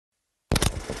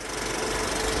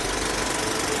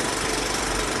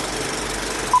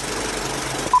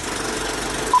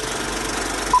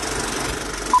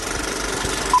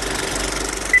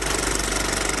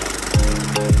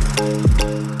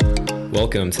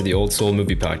Welcome to the Old Soul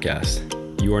Movie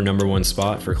Podcast, your number one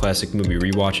spot for classic movie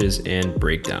rewatches and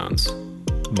breakdowns.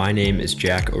 My name is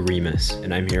Jack Oremus,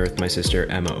 and I'm here with my sister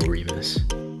Emma Oremus.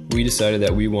 We decided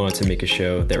that we wanted to make a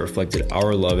show that reflected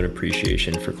our love and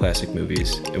appreciation for classic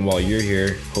movies, and while you're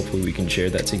here, hopefully we can share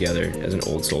that together as an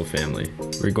Old Soul family.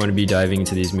 We're going to be diving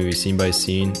into these movies scene by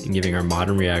scene and giving our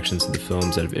modern reactions to the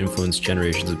films that have influenced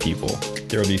generations of people.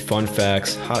 There will be fun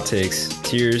facts, hot takes,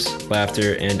 tears,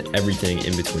 laughter, and everything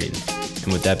in between.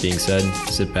 And with that being said,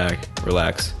 sit back,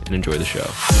 relax, and enjoy the show.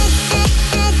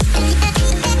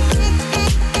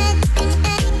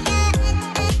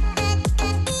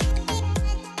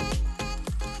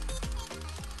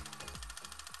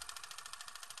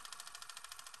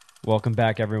 Welcome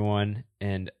back, everyone,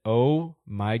 and oh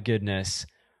my goodness,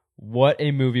 what a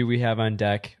movie we have on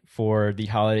deck for the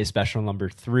holiday special number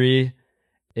 3.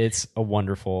 It's A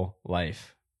Wonderful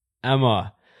Life.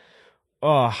 Emma,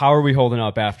 how are we holding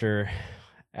up after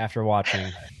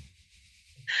watching?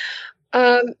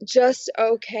 Just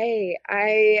okay.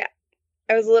 I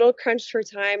was a little crunched for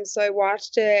time, so I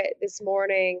watched it this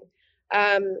morning.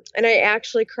 And I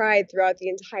actually cried throughout the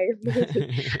entire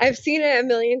movie. I've seen it a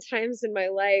million times in my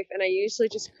life, and I usually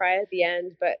just cry at the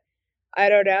end, but I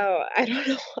don't know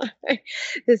why.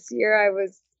 This year I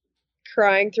was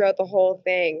crying throughout the whole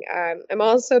thing. I'm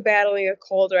also battling a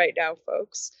cold right now,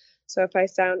 folks. So if I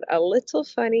sound a little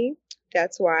funny,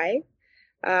 that's why.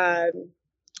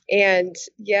 And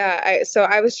yeah, so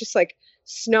I was just like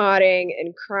snotting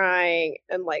and crying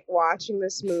and like watching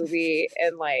this movie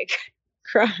and like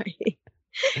crying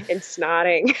and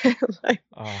snotting.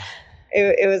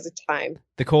 It was a time.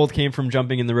 The cold came from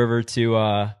jumping in the river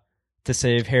to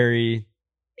save Harry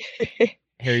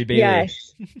Bailey.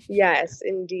 Yes,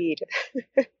 indeed.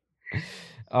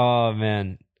 Oh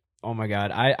man, oh my God,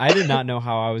 I did not know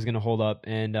how I was gonna hold up,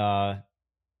 and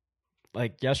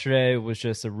like yesterday was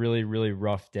just a really, really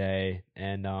rough day,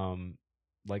 and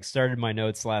like started my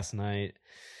notes last night.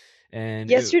 And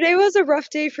yesterday was a rough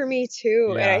day for me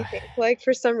too. Yeah. And I think like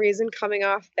for some reason coming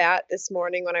off that this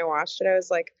morning when I watched it, I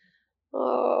was like,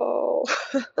 oh.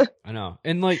 I know.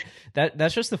 And like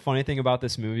that's just the funny thing about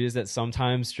this movie is that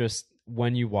sometimes just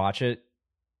when you watch it,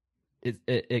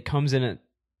 it comes in at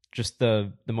just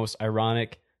the most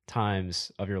ironic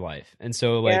times of your life. And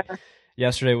so like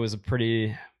yesterday was a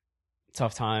pretty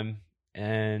tough time,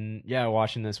 and yeah,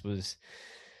 watching this was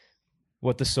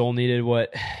what the soul needed,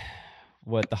 what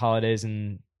the holidays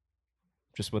and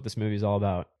just what this movie is all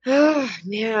about. Oh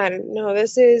man, no,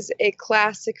 this is a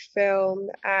classic film.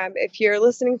 If you're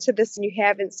listening to this and you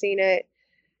haven't seen it,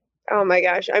 oh my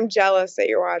gosh, I'm jealous that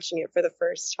you're watching it for the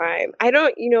first time.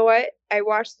 You know what? I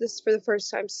watched this for the first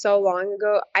time so long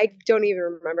ago. I don't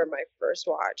even remember my first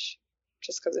watch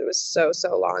just because it was so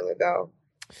long ago.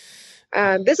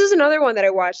 This is another one that I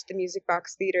watched at the Music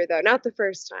Box Theater though. Not the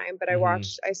first time, but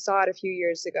I saw it a few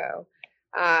years ago.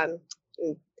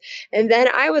 And then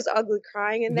I was ugly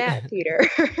crying in that theater.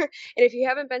 And if you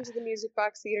haven't been to the Music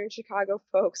Box Theater in Chicago,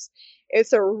 folks,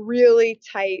 it's a really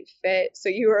tight fit. So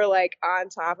you were like on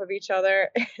top of each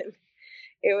other, and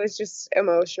it was just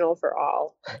emotional for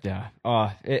all. Yeah.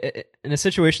 In a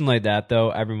situation like that,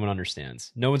 though, everyone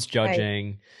understands. No one's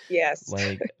judging. Yes.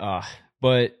 Like,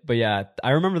 but yeah,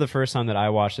 I remember the first time that I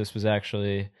watched this was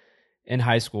actually in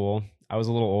high school. I was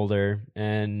a little older,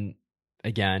 and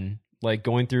again, like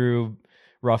going through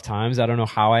rough times. I don't know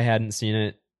how I hadn't seen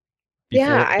it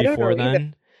before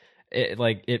then.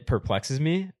 It perplexes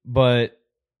me, but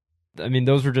I mean,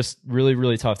 those were just really,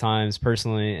 really tough times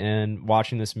personally, and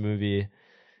watching this movie,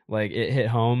 like it hit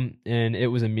home, and it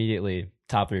was immediately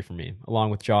top 3 for me,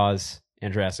 along with Jaws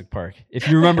and Jurassic Park. If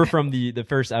you remember from the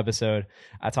first episode,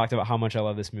 I talked about how much I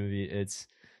love this movie. It's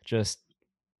just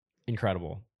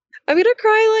incredible. I'm gonna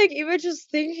cry like even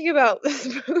just thinking about this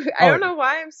movie. I don't know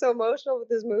why I'm so emotional with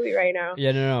this movie right now.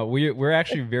 Yeah, no. We're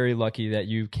actually very lucky that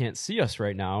you can't see us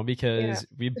right now, because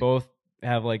we both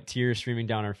have like tears streaming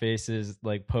down our faces,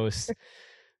 like post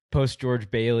George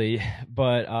Bailey.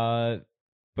 But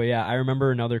yeah, I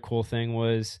remember another cool thing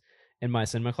was in my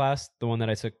cinema class, the one that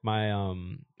I took my I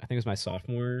think it was my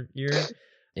sophomore year,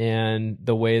 and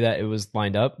the way that it was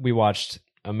lined up, we watched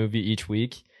a movie each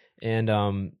week.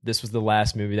 And this was the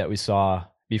last movie that we saw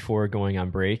before going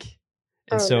on break.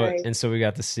 And so we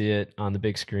got to see it on the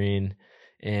big screen,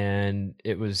 and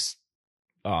it was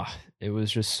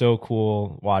just so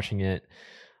cool watching it.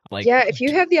 Like, yeah, if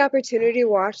you have the opportunity to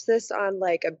watch this on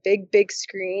like a big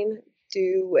screen,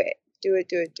 do it. Do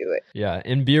it. Yeah,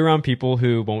 and be around people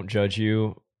who won't judge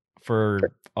you for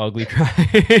ugly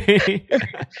crying.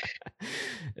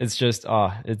 It's just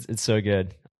it's so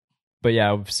good. But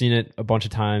yeah, I've seen it a bunch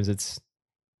of times.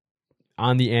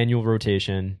 on the annual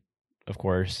rotation, of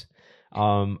course.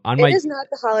 It is not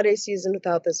the holiday season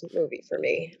without this movie for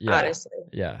me, honestly.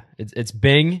 Yeah. It's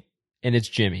Bing and it's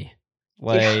Jimmy.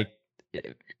 Like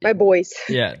my boys.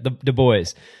 Yeah, the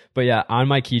boys. But yeah, on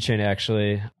my keychain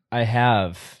actually, I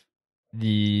have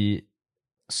the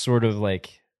sort of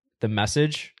like the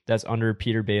message that's under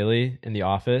Peter Bailey in The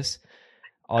Office.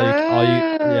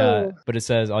 Yeah, but it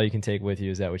says all you can take with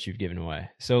you is that what you've given away.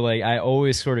 So like I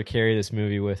always sort of carry this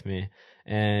movie with me,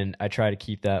 and I try to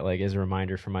keep that like as a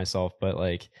reminder for myself. But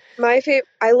like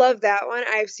I love that one.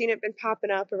 I've seen it been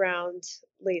popping up around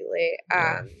lately.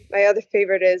 My other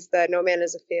favorite is the No Man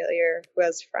is a Failure Who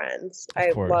Has Friends.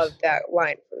 I love that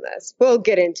line from this. We'll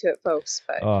get into it, folks.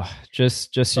 But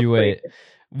just you wait.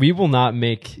 We will not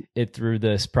make it through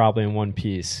this probably in one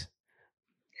piece.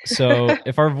 So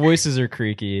if our voices are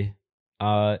creaky,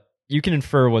 you can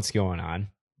infer what's going on.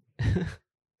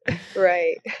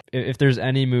 Right. If there's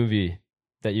any movie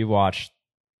that you watched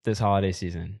this holiday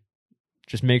season,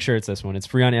 just make sure it's this one. It's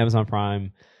free on Amazon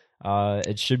Prime.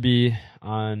 It should be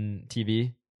on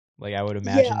TV, like I would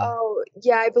imagine.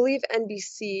 Yeah, I believe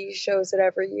NBC shows it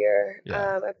every year.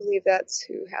 I believe that's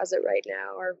who has it right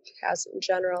now, or has it in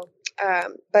general.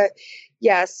 But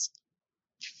yes,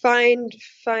 find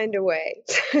a way.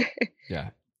 Yeah.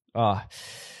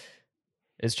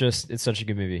 It's such a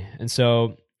good movie. And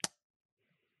so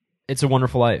It's a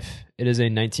Wonderful Life. It is a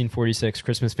 1946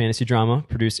 Christmas fantasy drama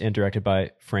produced and directed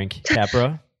by Frank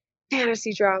Capra.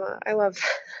 Fantasy drama. I love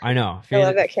I know. I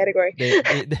love that category.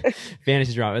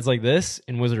 Fantasy drama. It's like this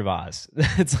and Wizard of Oz.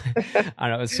 It's like, I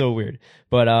know, it's so weird.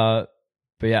 But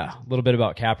yeah, a little bit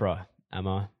about Capra,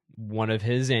 Emma. One of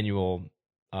his annual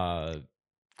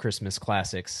Christmas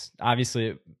classics.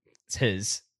 Obviously it's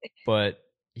his, but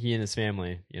he and his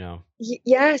family, you know.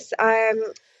 Yes,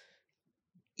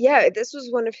 yeah, this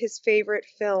was one of his favorite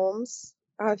films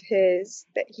of his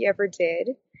that he ever did.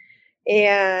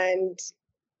 And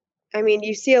I mean,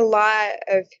 you see a lot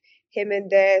of him in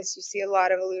this. You see a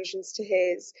lot of allusions to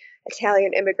his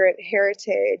Italian immigrant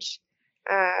heritage.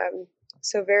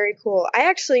 So very cool. I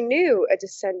actually knew a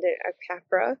descendant of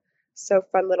Capra. So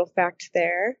fun little fact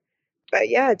there. But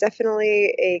yeah,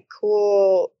 definitely a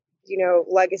cool,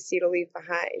 legacy to leave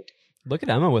behind. Look at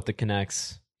Emma with the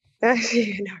connects. Not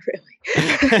really.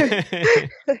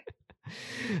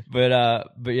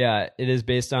 But yeah, it is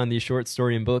based on the short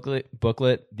story and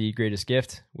booklet The Greatest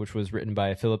Gift, which was written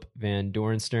by Philip Van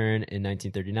Dorenstern in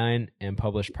 1939 and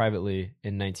published privately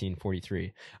in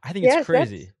 1943. I think it's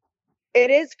crazy. It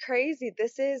is crazy.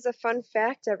 This is a fun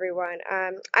fact, everyone.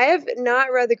 I have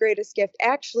not read The Greatest Gift.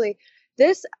 Actually,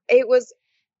 I'm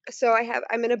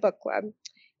in a book club,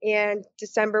 and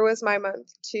December was my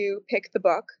month to pick the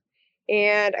book.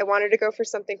 And I wanted to go for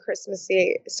something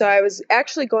Christmassy. So I was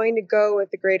actually going to go with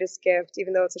The Greatest Gift,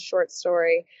 even though it's a short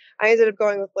story. I ended up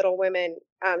going with Little Women.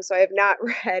 So I have not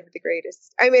read The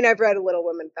Greatest. I mean, I've read Little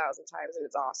Women 1,000 times, and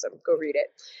it's awesome. Go read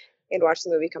it and watch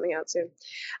the movie coming out soon.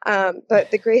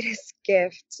 But The Greatest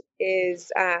Gift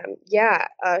is,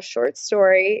 a short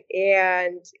story.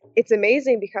 And it's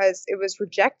amazing because it was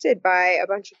rejected by a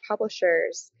bunch of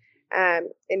publishers. And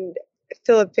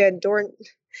Philip Van Dorenstern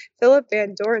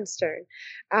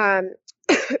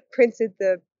printed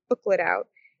the booklet out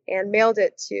and mailed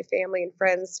it to family and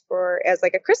friends as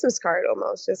like a Christmas card,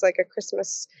 almost as like a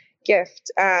Christmas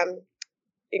gift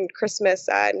in Christmas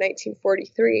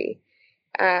 1943.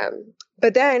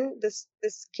 But then this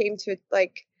came to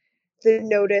like the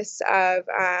notice of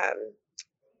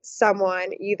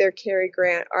someone, either Cary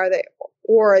Grant or the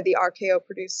RKO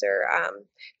producer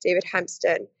David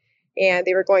Hempstead, and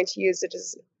they were going to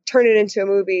turn it into a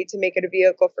movie to make it a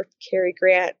vehicle for Cary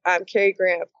Grant. Cary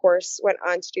Grant, of course, went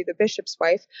on to do The Bishop's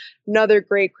Wife, another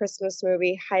great Christmas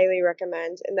movie, highly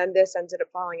recommend. And then this ended up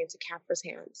falling into Capra's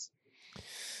hands.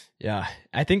 Yeah,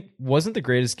 I think wasn't The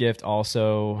Greatest Gift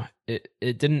also, it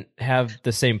didn't have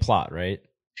the same plot, right?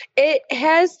 It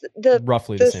has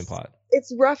roughly the same plot.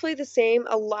 It's roughly the same.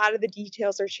 A lot of the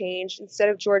details are changed. Instead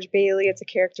of George Bailey, it's a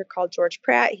character called George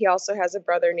Pratt. He also has a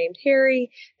brother named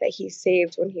Harry that he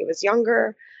saved when he was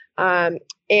younger.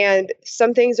 And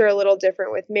some things are a little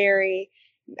different with Mary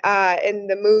in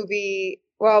the movie.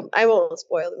 Well, I won't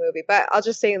spoil the movie, but I'll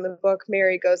just say in the book,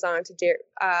 Mary goes on to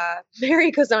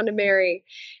marry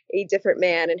a different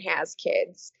man and has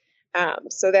kids.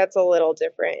 So that's a little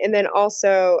different. And then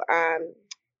also, I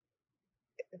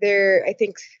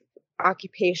think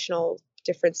occupational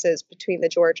differences between the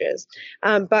Georges.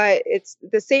 But it's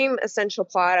the same essential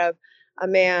plot of a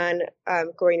man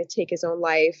going to take his own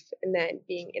life and then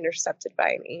being intercepted by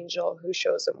an angel who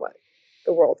shows him what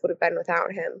the world would have been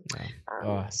without him.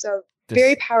 So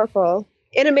very powerful.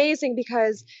 and amazing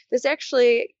because this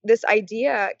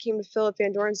idea came to Philip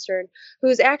Van Dorenstern,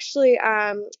 who's actually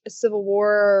a Civil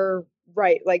War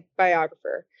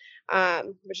biographer,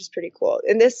 which is pretty cool.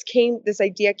 And this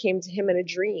idea came to him in a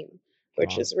dream,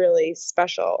 which Wow. is really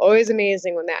special. Always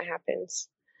amazing when that happens.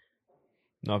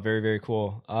 No, very, very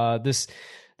cool. This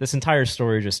entire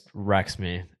story just wrecks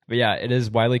me. But yeah, it is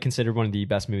widely considered one of the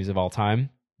best movies of all time.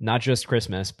 Not just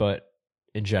Christmas, but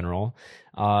in general.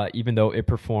 Even though it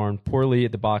performed poorly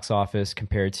at the box office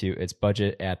compared to its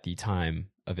budget at the time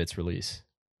of its release.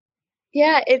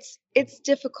 Yeah, it's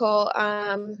difficult.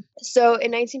 So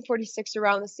in 1946,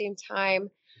 around the same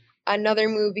time, another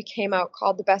movie came out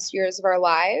called The Best Years of Our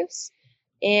Lives,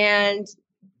 and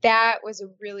that was a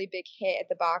really big hit at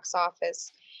the box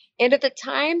office. And at the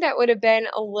time, that would have been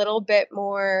a little bit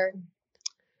more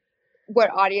what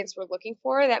audience were looking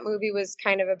for. That movie was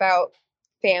kind of about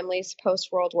families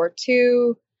post World War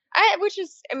II, which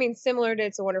is, I mean, similar to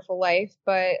It's a Wonderful Life,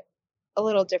 but a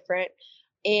little different.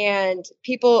 And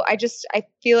I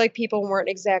feel like people weren't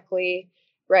exactly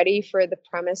ready for the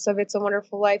premise of It's a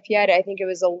Wonderful Life yet. I think it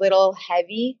was a little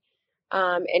heavy,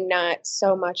 and not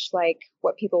so much like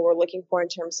what people were looking for in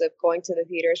terms of going to the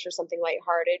theaters for something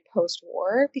lighthearted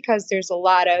post-war, because there's a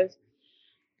lot of,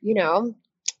 you know,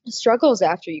 struggles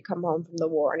after you come home from the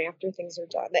war and after things are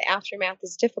done. The aftermath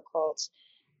is difficult.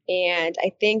 And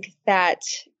I think that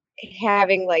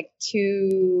having like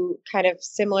two kind of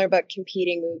similar but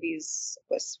competing movies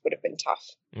would have been tough.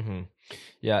 Mm-hmm.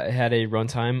 Yeah, it had a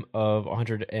runtime of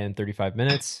 135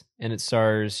 minutes, and it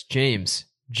stars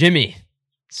Jimmy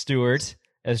Stewart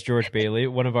as George Bailey,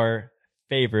 one of our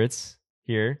favorites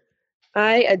here.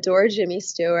 I adore Jimmy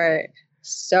Stewart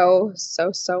so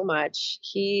much.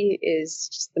 He is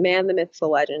just the man, the myth, the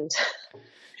legend.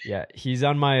 Yeah, he's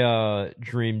on my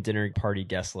dream dinner party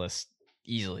guest list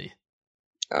easily.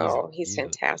 Oh, he's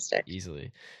fantastic.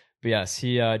 Easily. But yes,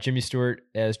 Jimmy Stewart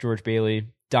as George Bailey,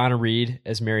 Donna Reed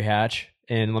as Mary Hatch,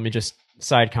 and let me just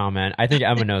side comment. I think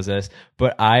Emma knows this,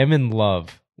 but I am in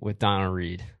love with Donna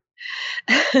Reed.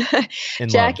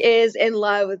 Jack is in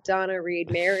love with Donna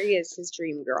Reed. Mary is his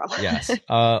dream girl. Yes.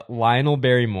 Lionel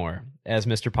Barrymore as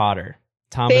Mr. Potter.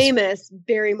 Famous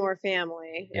Barrymore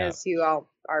family, as you all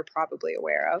are probably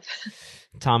aware of.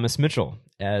 Thomas Mitchell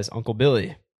as Uncle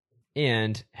Billy,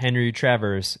 and Henry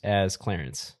Travers as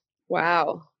Clarence.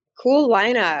 Wow. Cool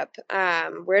lineup.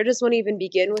 Where does one even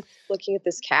begin with looking at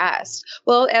this cast?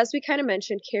 Well, as we kind of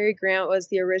mentioned, Cary Grant was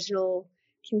the original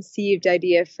conceived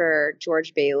idea for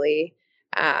George Bailey.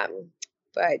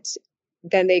 But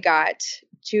then they got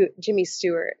Jimmy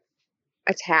Stewart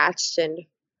attached, and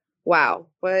wow,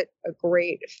 what a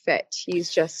great fit.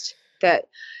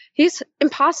 He's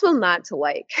impossible not to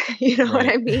like, you know what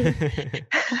I mean?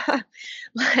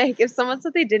 Like if someone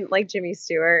said they didn't like Jimmy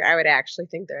Stewart, I would actually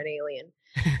think they're an alien.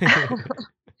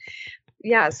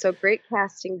 Yeah, so great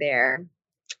casting there.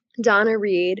 Donna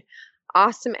Reed,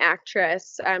 awesome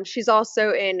actress. She's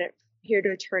also in Here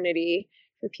to Eternity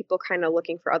for people kind of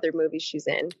looking for other movies she's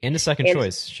in. And a second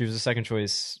choice. She was a second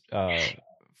choice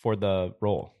for the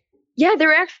role. Yeah, there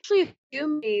were actually a few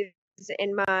movies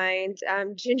in mind.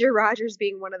 Ginger Rogers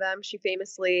being one of them. She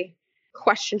famously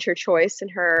questioned her choice in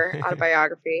her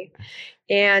autobiography.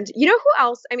 And you know who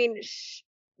else? I mean,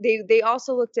 they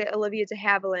also looked at Olivia de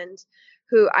Havilland,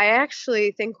 who I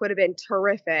actually think would have been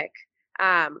terrific.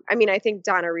 I mean, I think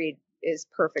Donna Reed is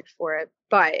perfect for it.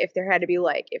 But if there had to be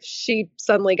if she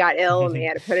suddenly got ill and they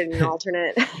had to put it in an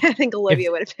alternate, I think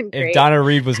Olivia would have been great. If Donna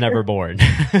Reed was never born.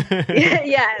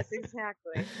 Yes,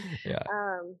 exactly. Yeah.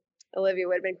 Olivia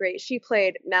would have been great. She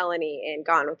played Melanie in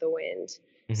Gone with the Wind.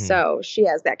 Mm-hmm. So she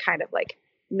has that kind of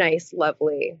nice,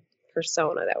 lovely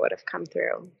persona that would have come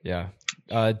through. Yeah.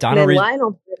 Donna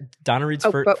Reed's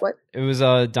first. It was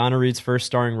Donna Reed's first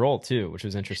starring role too, which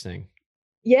was interesting.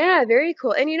 Yeah, very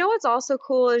cool. And you know what's also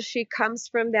cool is she comes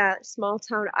from that small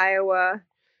town Iowa,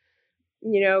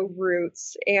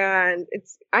 roots, and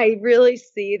I really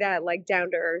see that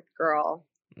down to earth girl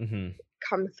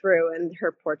come through in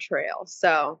her portrayal.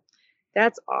 So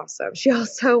that's awesome. She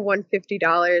also won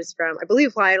 $50 from, I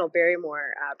believe, Lionel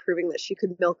Barrymore, proving that she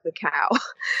could milk the cow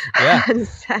on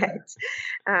set,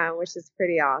 which is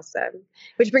pretty awesome.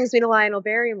 Which brings me to Lionel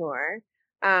Barrymore,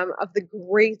 of the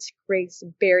great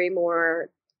Barrymore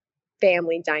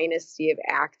family dynasty of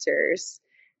actors.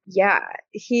 Yeah,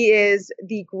 he is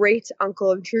the great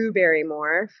uncle of Drew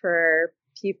Barrymore for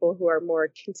people who are more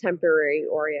contemporary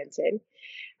oriented.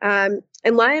 And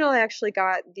Lionel actually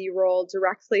got the role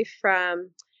directly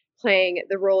from playing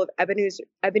the role of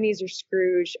Ebenezer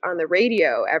Scrooge on the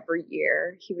radio every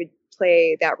year. He would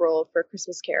play that role for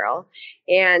Christmas Carol.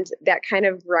 And that kind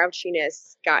of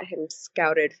grouchiness got him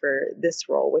scouted for this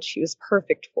role, which he was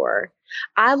perfect for.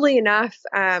 Oddly enough,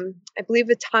 I believe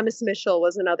that Thomas Mitchell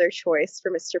was another choice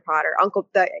for Mr. Potter,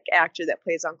 the actor that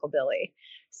plays Uncle Billy.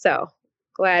 So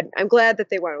I'm glad that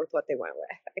they went with what they went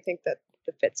with. I think that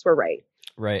the fits were right.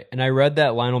 Right. And I read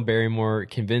that Lionel Barrymore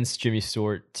convinced Jimmy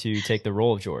Stewart to take the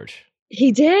role of George.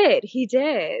 He did.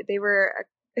 They were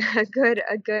a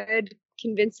good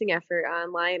convincing effort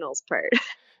on Lionel's part.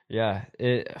 Yeah.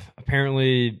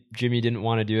 Apparently Jimmy didn't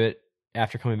want to do it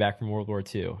after coming back from World War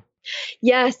II.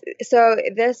 Yes. So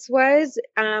this was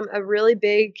a really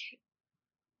big,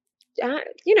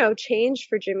 change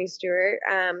for Jimmy Stewart.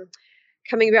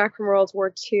 Coming back from World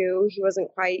War II, he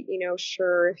wasn't quite,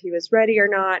 sure if he was ready or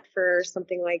not for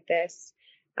something like this.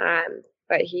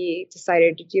 But he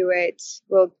decided to do it.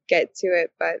 We'll get to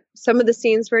it, but some of the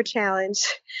scenes were a challenge.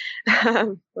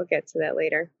 We'll get to that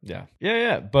later.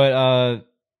 Yeah. But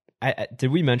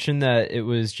did we mention that it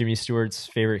was Jimmy Stewart's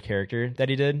favorite character that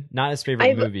he did? Not his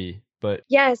favorite movie, but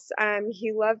yes,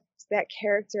 he loved that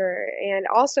character, and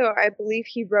also I believe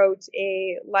he wrote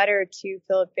a letter to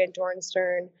Philip Van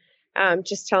Doornstern,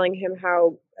 just telling him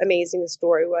how amazing the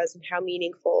story was and how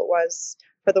meaningful it was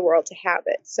for the world to have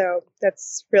it. So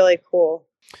that's really cool.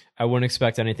 I wouldn't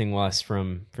expect anything less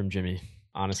from Jimmy,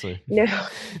 honestly. No,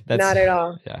 not at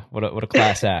all. Yeah, what a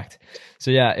class act.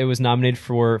 So yeah, it was nominated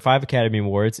for 5 Academy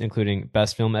Awards, including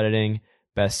Best Film Editing,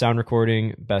 Best Sound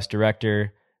Recording, Best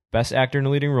Director, Best Actor in a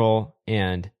Leading Role,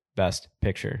 and Best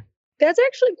Picture. That's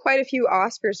actually quite a few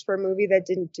Oscars for a movie that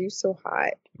didn't do so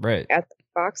hot at the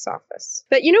box office.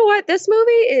 But you know what? This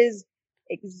movie is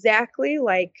exactly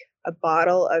like a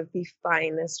bottle of the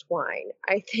finest wine.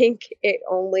 I think it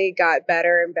only got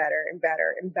better and better and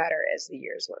better and better as the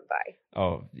years went by.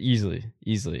 Oh,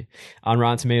 easily. On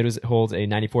Rotten Tomatoes, it holds a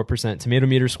 94% tomato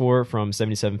meter score from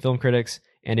 77 film critics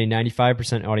and a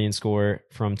 95% audience score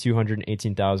from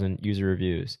 218,000 user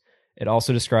reviews. It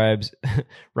also describes,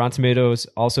 Rotten Tomatoes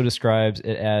also describes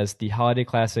it as the holiday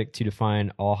classic to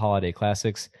define all holiday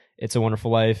classics. It's a Wonderful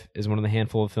Life is one of the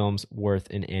handful of films worth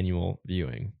an annual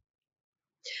viewing.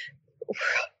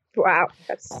 Wow,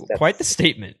 that's quite the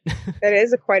statement. That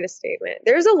is quite a statement.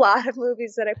 There's a lot of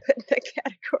movies that I put in that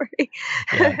category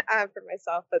for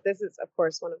myself, but this is, of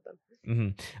course, one of them. Mm-hmm.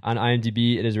 On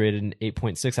IMDb, it is rated an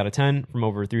 8.6 out of 10 from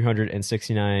over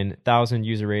 369,000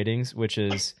 user ratings, which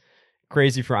is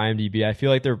crazy for IMDb. I feel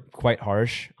like they're quite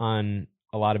harsh on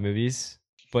a lot of movies,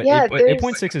 but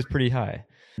 8.6 is pretty high.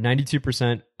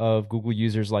 92% of Google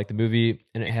users like the movie,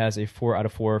 and it has a 4 out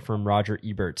of 4 from Roger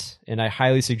Ebert. And I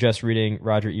highly suggest reading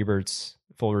Roger Ebert's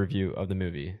full review of the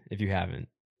movie if you haven't.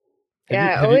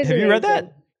 Have you read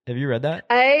that? Have you read that?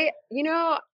 I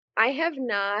have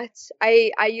not.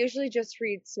 I usually just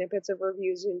read snippets of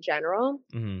reviews in general,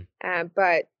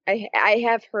 but I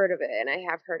have heard of it, and I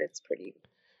have heard it's pretty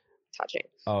touching.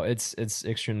 Oh, it's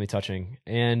extremely touching,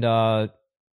 and I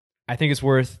think it's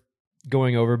worth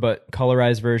going over, but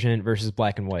colorized version versus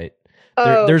black and white.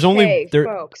 There's only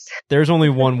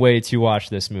one way to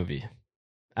watch this movie,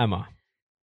 Emma.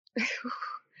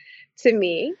 To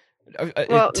me,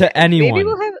 to anyone. Maybe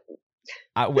we'll have.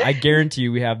 I guarantee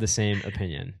you, we have the same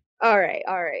opinion. All right.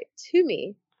 To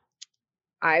me,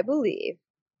 I believe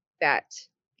that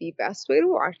the best way to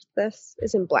watch this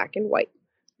is in black and white.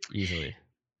 Easily.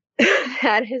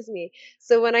 That is me.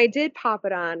 So when I did pop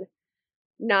it on,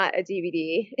 not a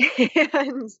DVD,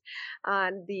 and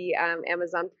on the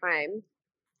Amazon Prime,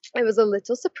 I was a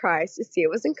little surprised to see it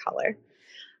was in color.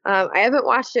 I haven't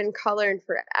watched it in color in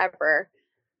forever.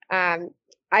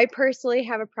 I personally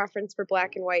have a preference for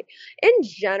black and white. In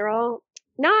general,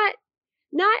 not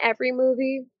every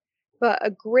movie, but a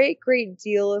great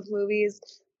deal of movies,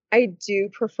 I do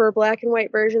prefer black and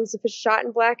white versions if it's shot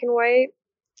in black and white.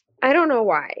 I don't know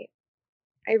why.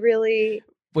 I really...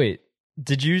 Wait,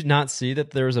 did you not see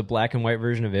that there was a black and white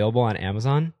version available on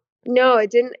Amazon? No,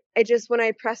 it didn't. I just, when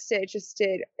I pressed it, it just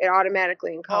did it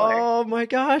automatically in color. Oh my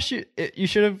gosh. You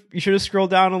should have scrolled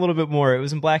down a little bit more. It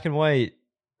was in black and white.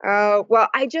 Oh, well,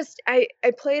 I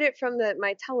played it from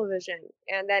my television,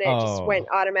 and then it just went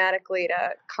automatically to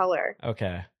color.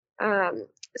 Okay.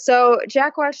 So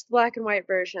Jack watched the black and white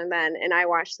version then, and I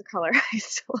watched the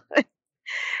colorized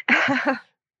one.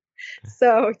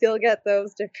 So you'll get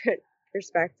those different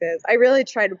perspectives. I really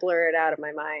try to blur it out of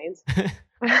my mind.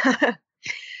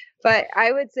 But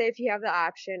I would say if you have the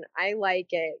option, I like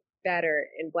it better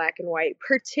in black and white,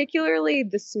 particularly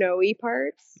the snowy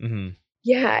parts. Mm-hmm.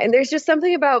 Yeah, and there's just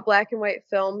something about black and white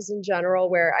films in general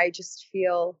where I just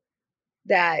feel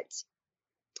that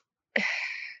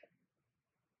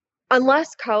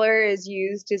unless color is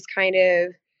used as kind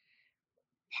of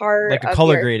part like the of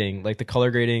color your grading, like yeah,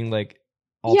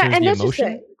 alters and the that's just it.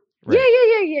 emotion. Yeah,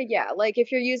 Right. yeah. Like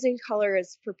if you're using color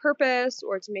as for purpose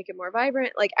or to make it more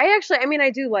vibrant. Like I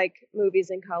do like movies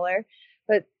in color,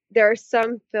 but there are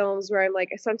some films where I'm like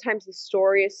sometimes the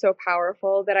story is so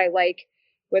powerful that I like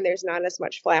when there's not as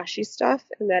much flashy stuff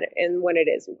and when it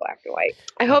is in black and white.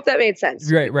 I hope that made sense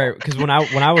to Right. people. Because when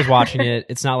I was watching it,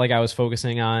 it's not like I was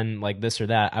focusing on like this or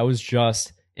that. I was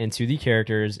just into the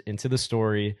characters, into the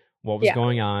story, what was Yeah.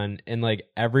 going on, and like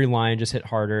every line just hit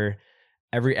harder.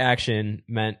 Every action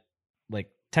meant like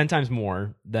 10 times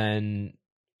more than,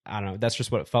 I don't know. That's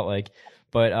just what it felt like.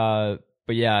 But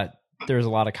yeah, there's a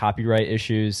lot of copyright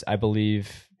issues, I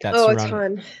believe, that Oh, a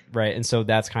surround, ton. right, and so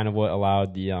that's kind of what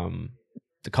allowed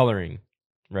the coloring,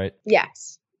 right?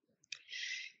 Yes.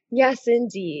 Yes,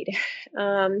 indeed.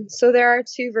 So there are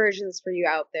two versions for you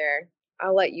out there.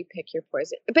 I'll let you pick your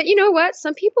poison. But you know what?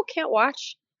 Some people can't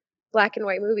watch black and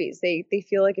white movies. They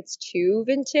feel like it's too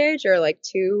vintage or like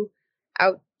too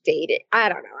outdated. I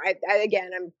don't know.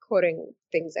 Again, I'm quoting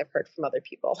things I've heard from other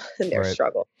people and their Right.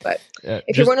 struggle. But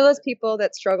if you're Just one of those people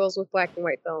that struggles with black and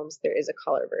white films, there is a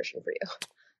color version for you.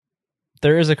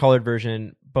 there is a colored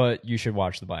version, but you should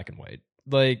watch the black and white.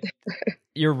 Like,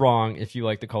 you're wrong if you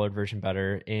like the colored version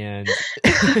better, and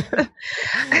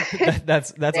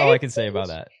that's all I can say about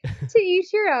that. To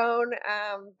each your own.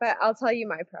 But I'll tell you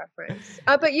my preference.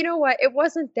 But you know what? It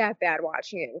wasn't that bad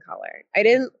watching it in color. I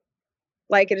didn't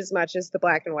like it as much as the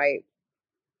black and white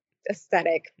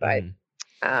aesthetic, but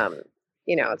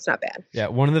it's not bad. Yeah,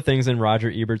 one of the things in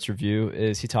Roger Ebert's review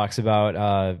is he talks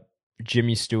about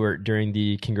Jimmy Stewart during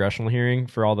the congressional hearing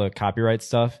for all the copyright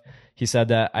stuff. He said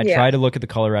that I tried to look at the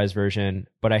colorized version,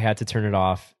 but I had to turn it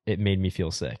off. It made me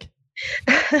feel sick.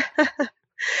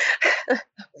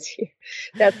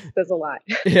 That's a lot.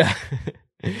 Yeah.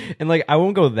 And like, I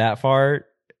won't go that far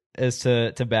as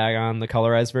to bag on the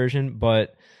colorized version,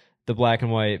 but the black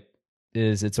and white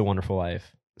is It's a Wonderful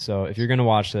Life. So if you're going to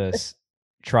watch this,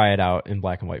 try it out in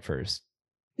black and white first.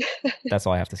 That's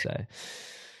all I have to say.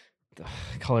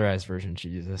 Colorized version,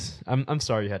 Jesus. I'm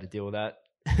sorry you had to deal with that.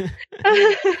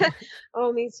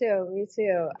 Oh, me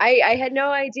too. I had no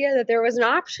idea that there was an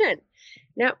option.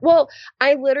 Now, well,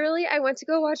 I went to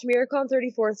go watch Miracle on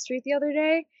 34th Street the other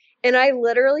day, and I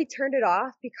literally turned it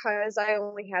off because I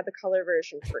only had the color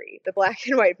version free. The black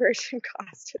and white version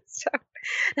costed. So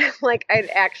I'm like, I'd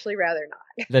actually rather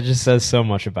not. That just says so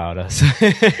much about us.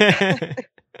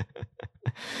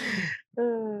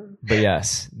 But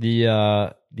yes,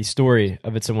 the story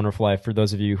of It's a Wonderful Life, for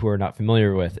those of you who are not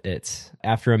familiar with it,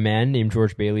 after a man named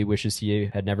George Bailey wishes he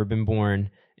had never been born,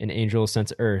 an angel is sent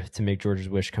to Earth to make George's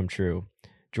wish come true.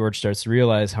 George starts to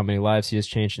realize how many lives he has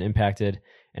changed and impacted,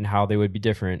 and how they would be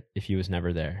different if he was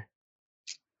never there.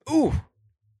 Ooh!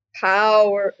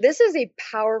 Power. This is a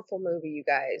powerful movie, you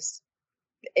guys.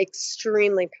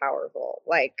 Extremely powerful.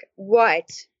 Like, what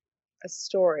a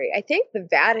story. I think the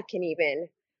Vatican even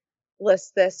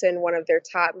list this in one of their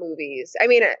top movies. I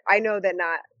mean, I know that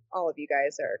not all of you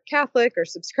guys are Catholic or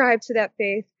subscribe to that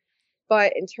faith,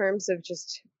 but in terms of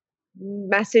just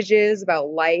messages about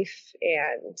life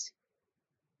and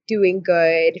doing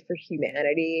good for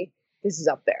humanity, this is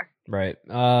up there. Right.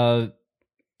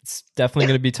 It's definitely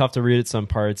going to be tough to read at some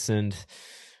parts, and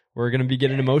we're going to be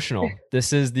getting emotional.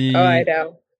 This is the... Oh, I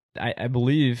know. I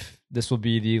believe this will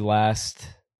be the last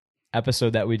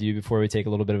episode that we do before we take a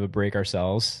little bit of a break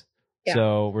ourselves. Yeah.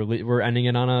 So we're ending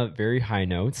it on a very high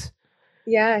note.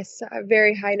 Yes, a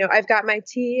very high note. I've got my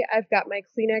tea. I've got my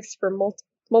Kleenex for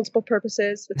multiple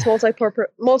purposes. It's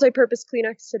multi-purpose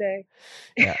Kleenex today.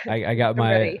 Yeah, I got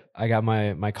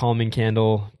my calming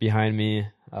candle behind me.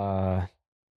 I'm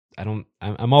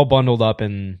all bundled up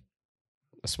in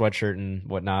a sweatshirt and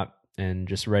whatnot, and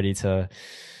just ready to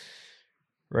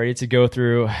go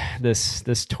through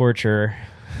this torture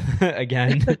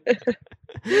again.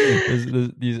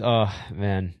 These oh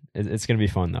man, it's gonna be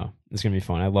fun though. It's gonna be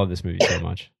fun. I love this movie so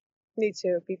much. Me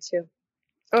too.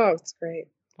 Oh, it's great.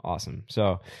 Awesome.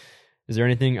 So, is there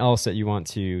anything else that you want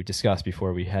to discuss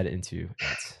before we head into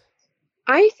it?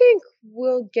 I think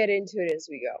we'll get into it as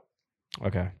we go.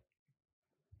 Okay.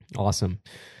 Awesome.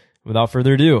 Without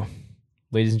further ado,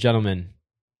 ladies and gentlemen,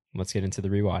 let's get into the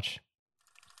rewatch.